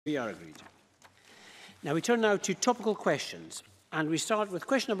We are agreed. Now we turn now to topical questions, and we start with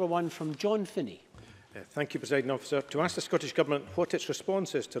question number 1 from John Finney. Thank you, Presiding Officer. To ask the Scottish Government what its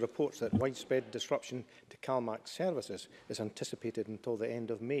response is to reports that widespread disruption to CalMac services is anticipated until the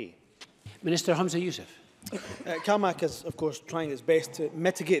end of May. Minister Hamza Youssef. CalMac is, of course, trying its best to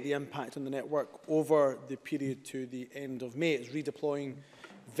mitigate the impact on the network over the period to the end of May. It's redeploying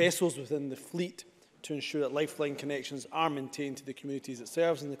vessels within the fleet to ensure that lifeline connections are maintained to the communities it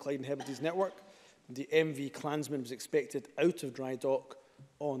serves in the Clyde and Hebrides network. The MV Clansman was expected out of dry dock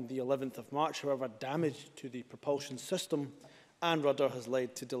on the 11th of March. However, damage to the propulsion system and rudder has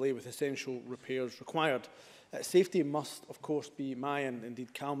led to delay with essential repairs required. Safety must, of course, be my and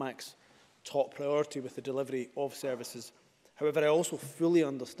indeed CalMac's top priority with the delivery of services. However, I also fully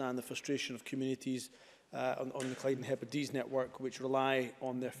understand the frustration of communities on the Clyde and Hebrides network which rely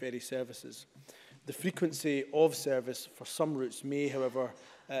on their ferry services. The frequency of service for some routes may, however,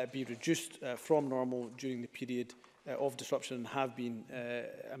 be reduced from normal during the period of disruption and have been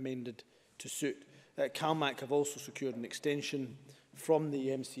amended to suit. CalMac have also secured an extension from the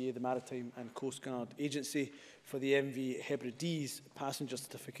MCA, the Maritime and Coast Guard Agency, for the MV Hebrides passenger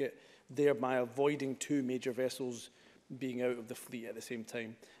certificate, thereby avoiding 2 major vessels being out of the fleet at the same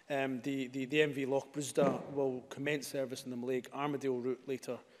time. The MV Loch Brewster will commence service on the Mallaig Armadale route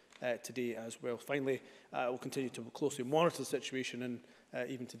later today as well. Finally, we'll continue to closely monitor the situation and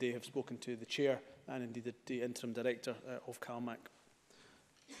even today have spoken to the Chair and indeed the Interim Director of CalMac.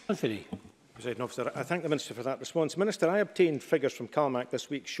 Presiding Officer, I thank the Minister for that response. Minister, I obtained figures from CalMac this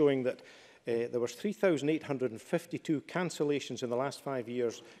week showing that there were 3,852 cancellations in the last 5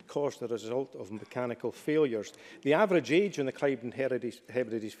 years caused as a result of mechanical failures. The average age on the Clyde and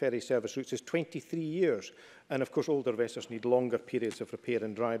Hebrides ferry service routes is 23 years. And of course, older vessels need longer periods of repair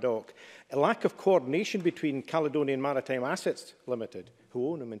and dry dock. A lack of coordination between Caledonian Maritime Assets Limited, who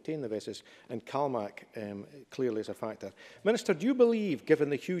own and maintain the vessels, and CalMac clearly is a factor. Minister, do you believe, given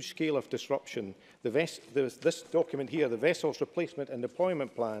the huge scale of disruption, this document here, the Vessels Replacement and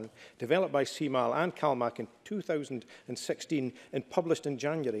Deployment Plan, developed by CMAL and CalMac in 2016 and published in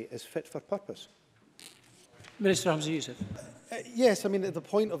January, is fit for purpose? Minister Hamza Youssef. Yes, I mean, the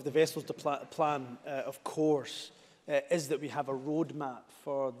point of the Vessels Plan, of course, is that we have a roadmap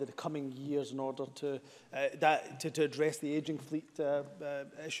for the coming years in order to address the ageing fleet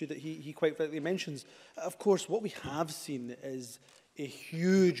issue that he quite rightly mentions. Of course, what we have seen is a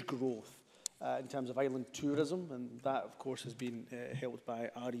huge growth in terms of island tourism, and that, of course, has been helped by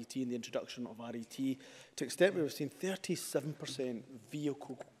RET and the introduction of RET. To the extent where we've seen 37%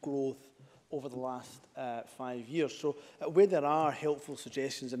 vehicle growth over the last 5 years. So where there are helpful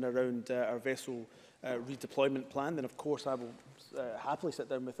suggestions in around our vessel redeployment plan, then of course I will happily sit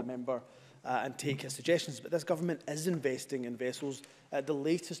down with the member and take his suggestions. But this government is investing in vessels, the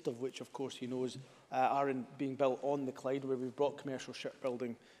latest of which, of course, he knows, are being built on the Clyde, where we've brought commercial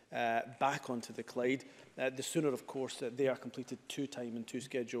shipbuilding back onto the Clyde. The sooner, of course, they are completed to time and to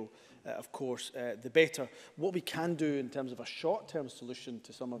schedule, of course, the better. What we can do in terms of a short-term solution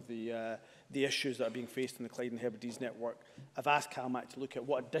to some of the issues that are being faced in the Clyde and Hebrides network, I've asked CalMac to look at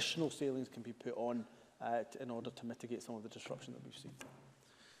what additional sailings can be put on in order to mitigate some of the disruption that we've seen.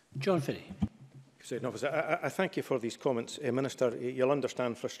 John Finney. I thank you for these comments. Minister, you'll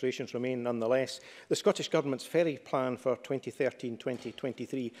understand frustrations remain nonetheless. The Scottish Government's ferry plan for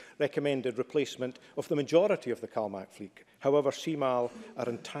 2013-2023 recommended replacement of the majority of the CalMac fleet. However, CMAL are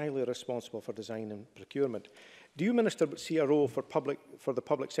entirely responsible for design and procurement. Do you, Minister, see a role for the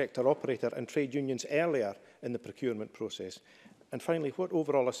public sector operator and trade unions earlier in the procurement process? And finally, what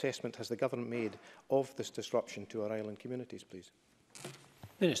overall assessment has the Government made of this disruption to our island communities, please?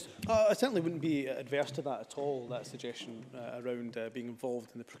 Minister. I certainly wouldn't be adverse to that at all, that suggestion around being involved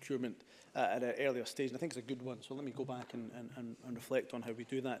in the procurement at an earlier stage. And I think it's a good one, so let me go back and reflect on how we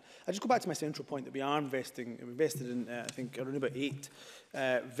do that. I just go back to my central point that we are investing. We've invested in, I think, around about 8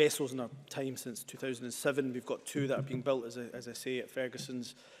 vessels in our time since 2007. We've got 2 that are being built, as I say, at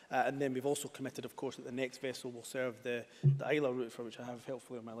Ferguson's. And then we've also committed, of course, that the next vessel will serve the Isla route, for which I have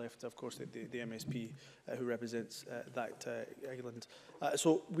helpfully on my left, of course, the MSP who represents that island.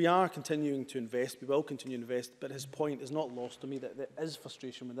 So we are continuing to invest. We will continue to invest, but his point is not lost to me that there is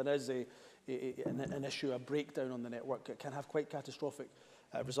frustration when there is an issue, a breakdown on the network. It can have quite catastrophic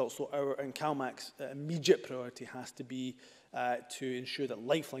results. So our and CalMac's immediate priority has to be to ensure that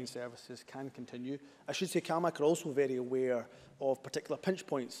lifeline services can continue. I should say CalMac are also very aware of particular pinch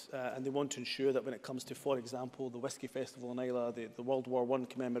points and they want to ensure that when it comes to, for example, the Whisky Festival in Islay, the World War I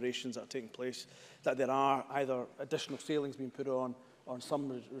commemorations that are taking place, that there are either additional sailings being put on or in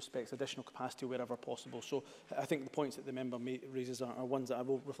some respects additional capacity wherever possible. So I think the points that the member raises are ones that I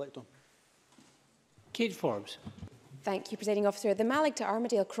will reflect on. Kate Forbes. Thank you, Presiding Officer. The Mallaig to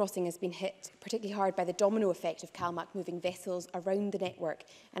Armadale crossing has been hit particularly hard by the domino effect of CalMac moving vessels around the network,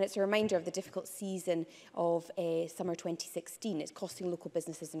 and it's a reminder of the difficult season of summer 2016. It's costing local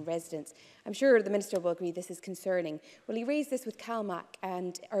businesses and residents. I'm sure the Minister will agree this is concerning. Will he raise this with CalMac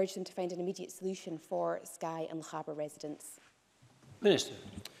and urge them to find an immediate solution for Skye and Lochaber residents? Minister.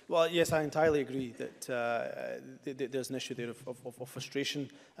 Well, yes, I entirely agree that there's an issue there of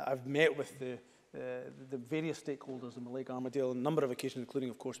frustration. I've met with the various stakeholders in Mallaig Armadale on a number of occasions, including,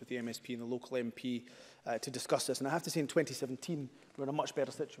 of course, with the MSP and the local MP, to discuss this. And I have to say, in 2017, we're in a much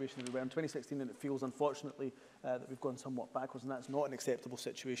better situation than we were in 2016, and it feels, unfortunately, that we've gone somewhat backwards, and that's not an acceptable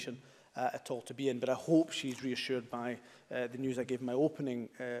situation at all to be in. But I hope she's reassured by the news I gave in my opening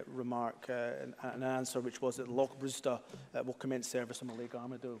remark and an answer, which was that Loch Brewster will commence service in Mallaig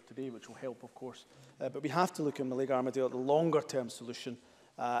Armadale today, which will help, of course. But we have to look at Mallaig Armadale at the longer-term solution.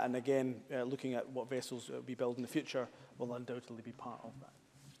 And again, looking at what vessels we build in the future will undoubtedly be part of that.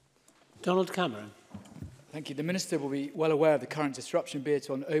 Donald Cameron. Thank you. The Minister will be well aware of the current disruption, be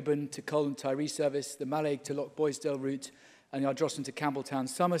it on Oban to Cole and Tyree service, the Mallaig to Loch Boisdale route, and the Ardrossan to Campbelltown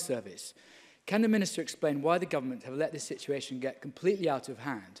summer service. Can the Minister explain why the Government have let this situation get completely out of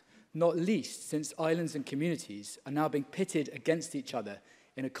hand, not least since islands and communities are now being pitted against each other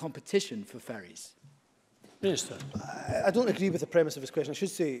in a competition for ferries? Minister. I don't agree with the premise of his question. I should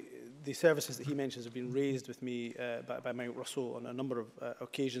say the services that he mentions have been raised with me by Mount Russell on a number of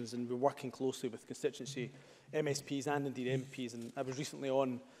occasions, and we're working closely with constituency MSPs and indeed MPs. And I was recently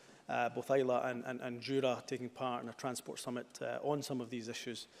on both Isla and Jura taking part in a transport summit on some of these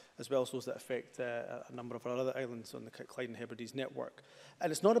issues, as well as those that affect a number of our other islands on the Clyde and Hebrides network.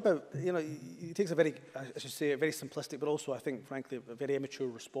 And it's not about, you know, it takes a very, I should say, a very simplistic, but also I think, frankly, a very immature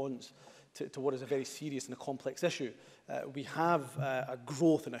response to what is a very serious and a complex issue. We have a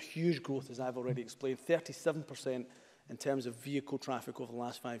growth, and a huge growth, as I've already explained, 37% in terms of vehicle traffic over the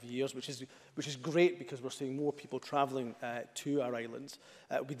last 5 years, which is great because we're seeing more people travelling to our islands.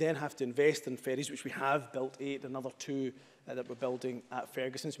 We then have to invest in ferries, which we have built 8, another 2 that we're building at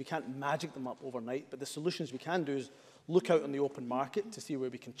Ferguson. So we can't magic them up overnight, but the solutions we can do is look out on the open market to see where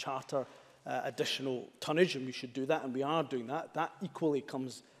we can charter additional tonnage, and we should do that, and we are doing that. That equally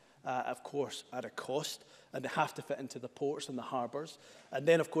comes of course, at a cost, and they have to fit into the ports and the harbours. And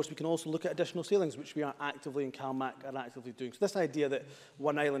then, of course, we can also look at additional sailings, which we are actively, in CalMac, are actively doing. So this idea that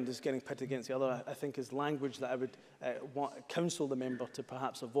one island is getting pitted against the other, I think, is language that I would counsel the member to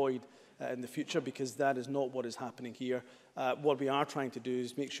perhaps avoid in the future, because that is not what is happening here. What we are trying to do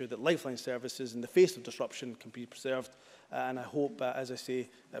is make sure that lifeline services, in the face of disruption, can be preserved. And I hope, as I say,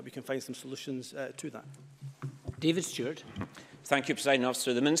 we can find some solutions to that. David Stewart. Thank you, Presiding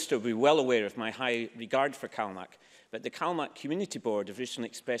Officer. The Minister will be well aware of my high regard for CalMac, but the CalMac Community Board have recently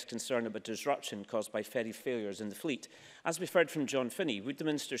expressed concern about disruption caused by ferry failures in the fleet. As we've heard from John Finney, would the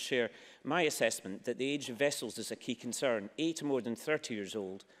Minister share my assessment that the age of vessels is a key concern? 8 are more than 30 years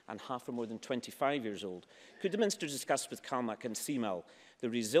old and half are more than 25 years old. Could the Minister discuss with CalMac and CMAL the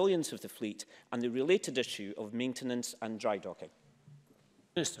resilience of the fleet and the related issue of maintenance and dry docking?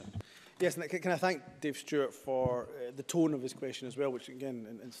 Minister. Yes, and can I thank Dave Stewart for the tone of his question as well, which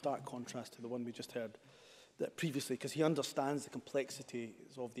again, in stark contrast to the one we just heard previously, because he understands the complexities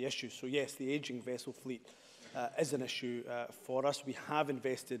of the issue. So yes, the ageing vessel fleet is an issue for us. We have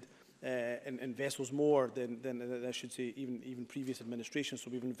invested in vessels more than I should say, even previous administrations.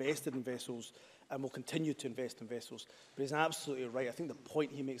 So we've invested in vessels and will continue to invest in vessels. But he's absolutely right. I think the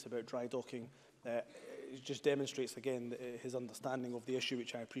point he makes about dry docking it just demonstrates again his understanding of the issue,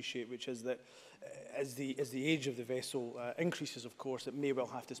 which I appreciate, which is that as the age of the vessel increases, of course, it may well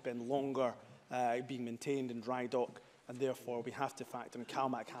have to spend longer being maintained in dry dock, and therefore we have to factor, and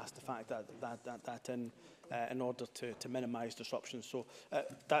CalMac has to factor that in order to minimise disruption. So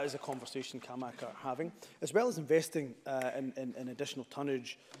that is a conversation CalMac are having, as well as investing in additional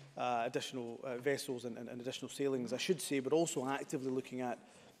tonnage, additional vessels and additional sailings, I should say, but also actively looking at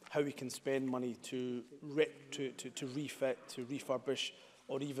how we can spend money to refit, to refurbish,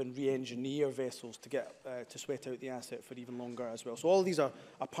 or even re-engineer vessels to get to sweat out the asset for even longer as well. So all of these are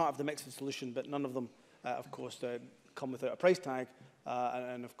part of the mix of solution, but none of them, of course, come without a price tag,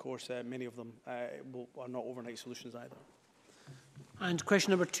 and of course, many of them are not overnight solutions either. And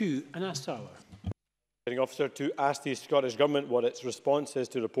question number 2, Anas Sarwar. Officer, to ask the Scottish Government what its response is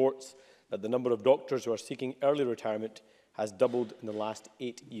to reports that the number of doctors who are seeking early retirement has doubled in the last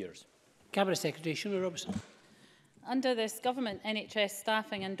 8 years. Cabinet Secretary Shona Robertson. Under this government, NHS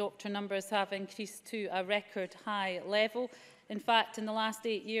staffing and doctor numbers have increased to a record high level. In fact, in the last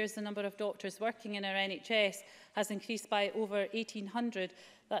 8 years, the number of doctors working in our NHS has increased by over 1,800.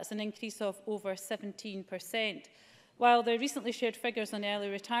 That's an increase of over 17%. While the recently shared figures on early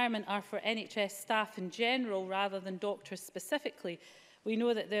retirement are for NHS staff in general rather than doctors specifically, we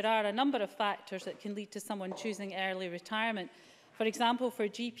know that there are a number of factors that can lead to someone choosing early retirement. For example, for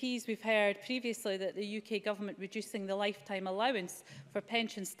GPs, we've heard previously that the UK government reducing the lifetime allowance for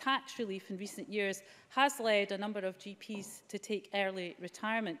pensions tax relief in recent years has led a number of GPs to take early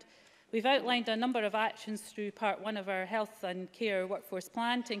retirement. We've outlined a number of actions through Part 1 of our Health and Care Workforce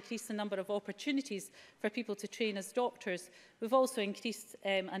Plan to increase the number of opportunities for people to train as doctors. We've also created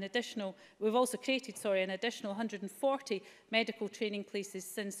an additional 140 medical training places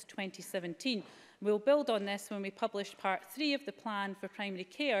since 2017. We'll build on this when we publish Part 3 of the plan for primary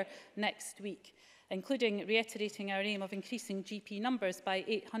care next week, including reiterating our aim of increasing GP numbers by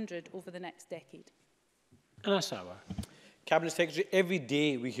 800 over the next decade. Cabinet Secretary, every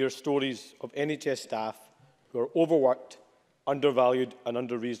day we hear stories of NHS staff who are overworked, undervalued and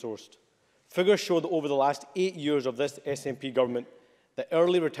under-resourced. Figures show that over the last 8 years of this SNP government, the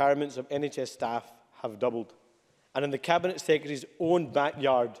early retirements of NHS staff have doubled. And in the Cabinet Secretary's own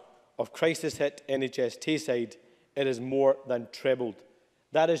backyard of crisis-hit NHS Tayside, it is more than trebled.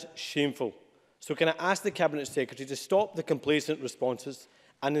 That is shameful. So can I ask the Cabinet Secretary to stop the complacent responses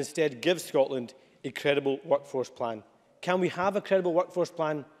and instead give Scotland a credible workforce plan? Can we have a credible workforce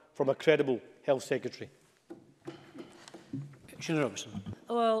plan from a credible Health Secretary?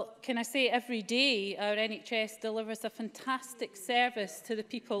 Well, can I say every day our NHS delivers a fantastic service to the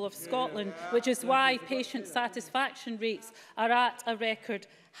people of Scotland, which is why patient satisfaction rates are at a record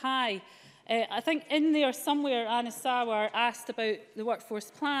high. I think in there somewhere Anna Sawar asked about the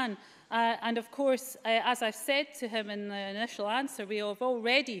workforce plan. And of course, as I've said to him in the initial answer, we have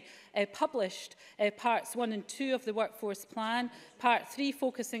already published parts 1 and 2 of the workforce plan. Part 3,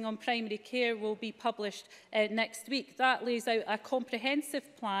 focusing on primary care, will be published next week. That lays out a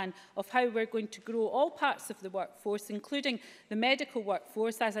comprehensive plan of how we're going to grow all parts of the workforce, including the medical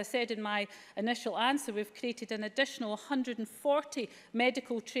workforce. As I said in my initial answer, we've created an additional 140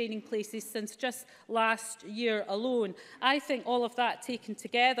 medical training places since just last year alone. I think all of that taken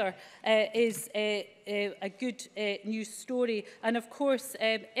together is a good news story. And of course,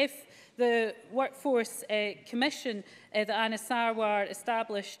 if the Workforce Commission that Anna Sarwar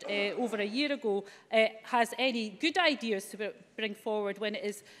established over a year ago has any good ideas to bring forward when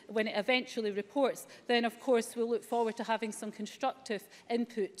it eventually reports, then of course we'll look forward to having some constructive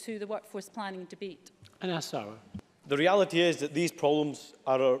input to the workforce planning debate. Anna Sarwar. The reality is that these problems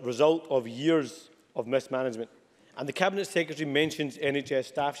are a result of years of mismanagement. And the Cabinet Secretary mentions NHS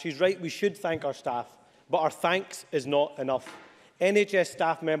staff. She's right, we should thank our staff, but our thanks is not enough. NHS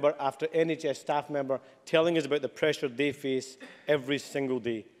staff member after NHS staff member telling us about the pressure they face every single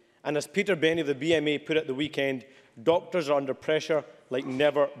day. And as Peter Benny of the BMA put it at the weekend, doctors are under pressure like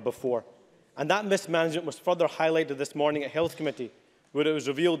never before. And that mismanagement was further highlighted this morning at Health Committee, where it was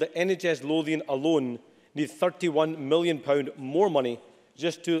revealed that NHS Lothian alone needs £31 million more money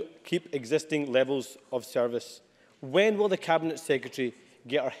just to keep existing levels of service. When will the Cabinet Secretary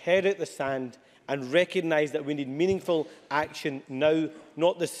get her head out the sand and recognise that we need meaningful action now,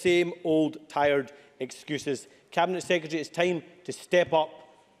 not the same old tired excuses? Cabinet Secretary, it's time to step up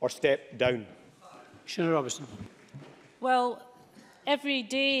or step down. Sinead Robertson. Well, every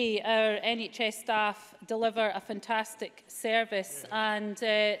day our NHS staff deliver a fantastic service, and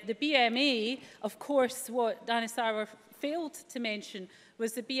the BMA, of course, what Anna Sarwar failed to mention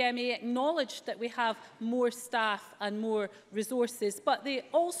was the BMA acknowledged that we have more staff and more resources, but they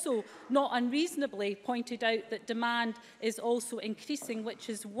also, not unreasonably, pointed out that demand is also increasing, which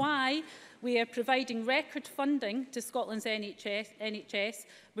is why we are providing record funding to Scotland's NHS.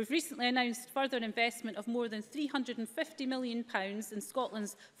 We've recently announced further investment of more than £350 million in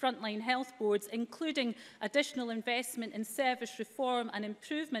Scotland's frontline health boards, including additional investment in service reform and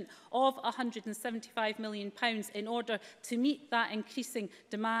improvement of £175 million in order to meet that increasing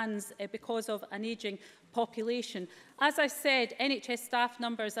demands because of an ageing population. As I said, NHS staff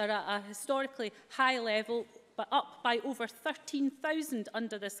numbers are at a historically high level, but up by over 13,000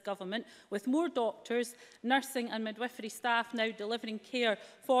 under this government, with more doctors, nursing and midwifery staff now delivering care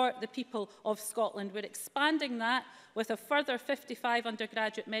for the people of Scotland. We're expanding that with a further 55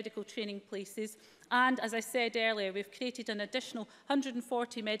 undergraduate medical training places. And as I said earlier, we've created an additional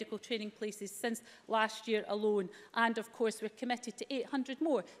 140 medical training places since last year alone. And of course, we're committed to 800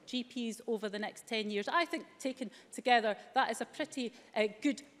 more GPs over the next 10 years. I think taken together, that is a pretty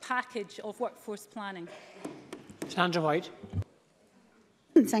good package of workforce planning. Sandra White.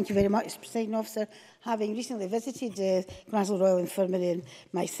 Thank you very much, Presiding Officer. Having recently visited Glasgow Royal Infirmary and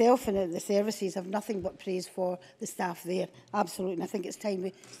myself and the services have nothing but praise for the staff there. Absolutely. And I think it's time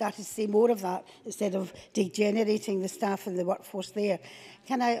we started to see more of that instead of degenerating the staff and the workforce there.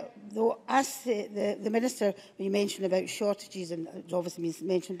 Can I, though, ask the Minister, when you mentioned about shortages, and it's obviously been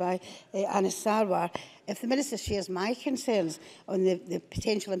mentioned by Anis Sarwar, if the Minister shares my concerns on the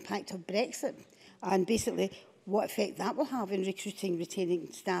potential impact of Brexit and basically what effect that will have in recruiting,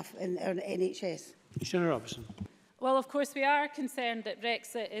 retaining staff in our NHS? Senator Robertson. Well, of course, we are concerned that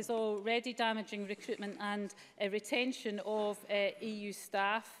Brexit is already damaging recruitment and retention of EU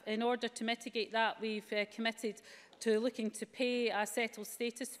staff. In order to mitigate that, we've committed to looking to pay a settled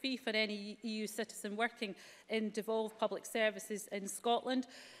status fee for any EU citizen working in devolved public services in Scotland.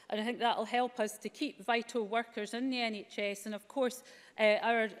 And I think that will help us to keep vital workers in the NHS. And of course,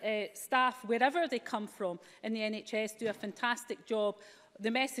 our staff, wherever they come from in the NHS, do a fantastic job. The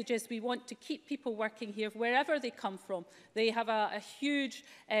message is we want to keep people working here wherever they come from. They have a huge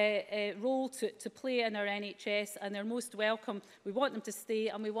role to play in our NHS and they're most welcome. We want them to stay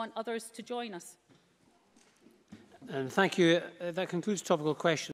and we want others to join us. And thank you. That concludes topical questions.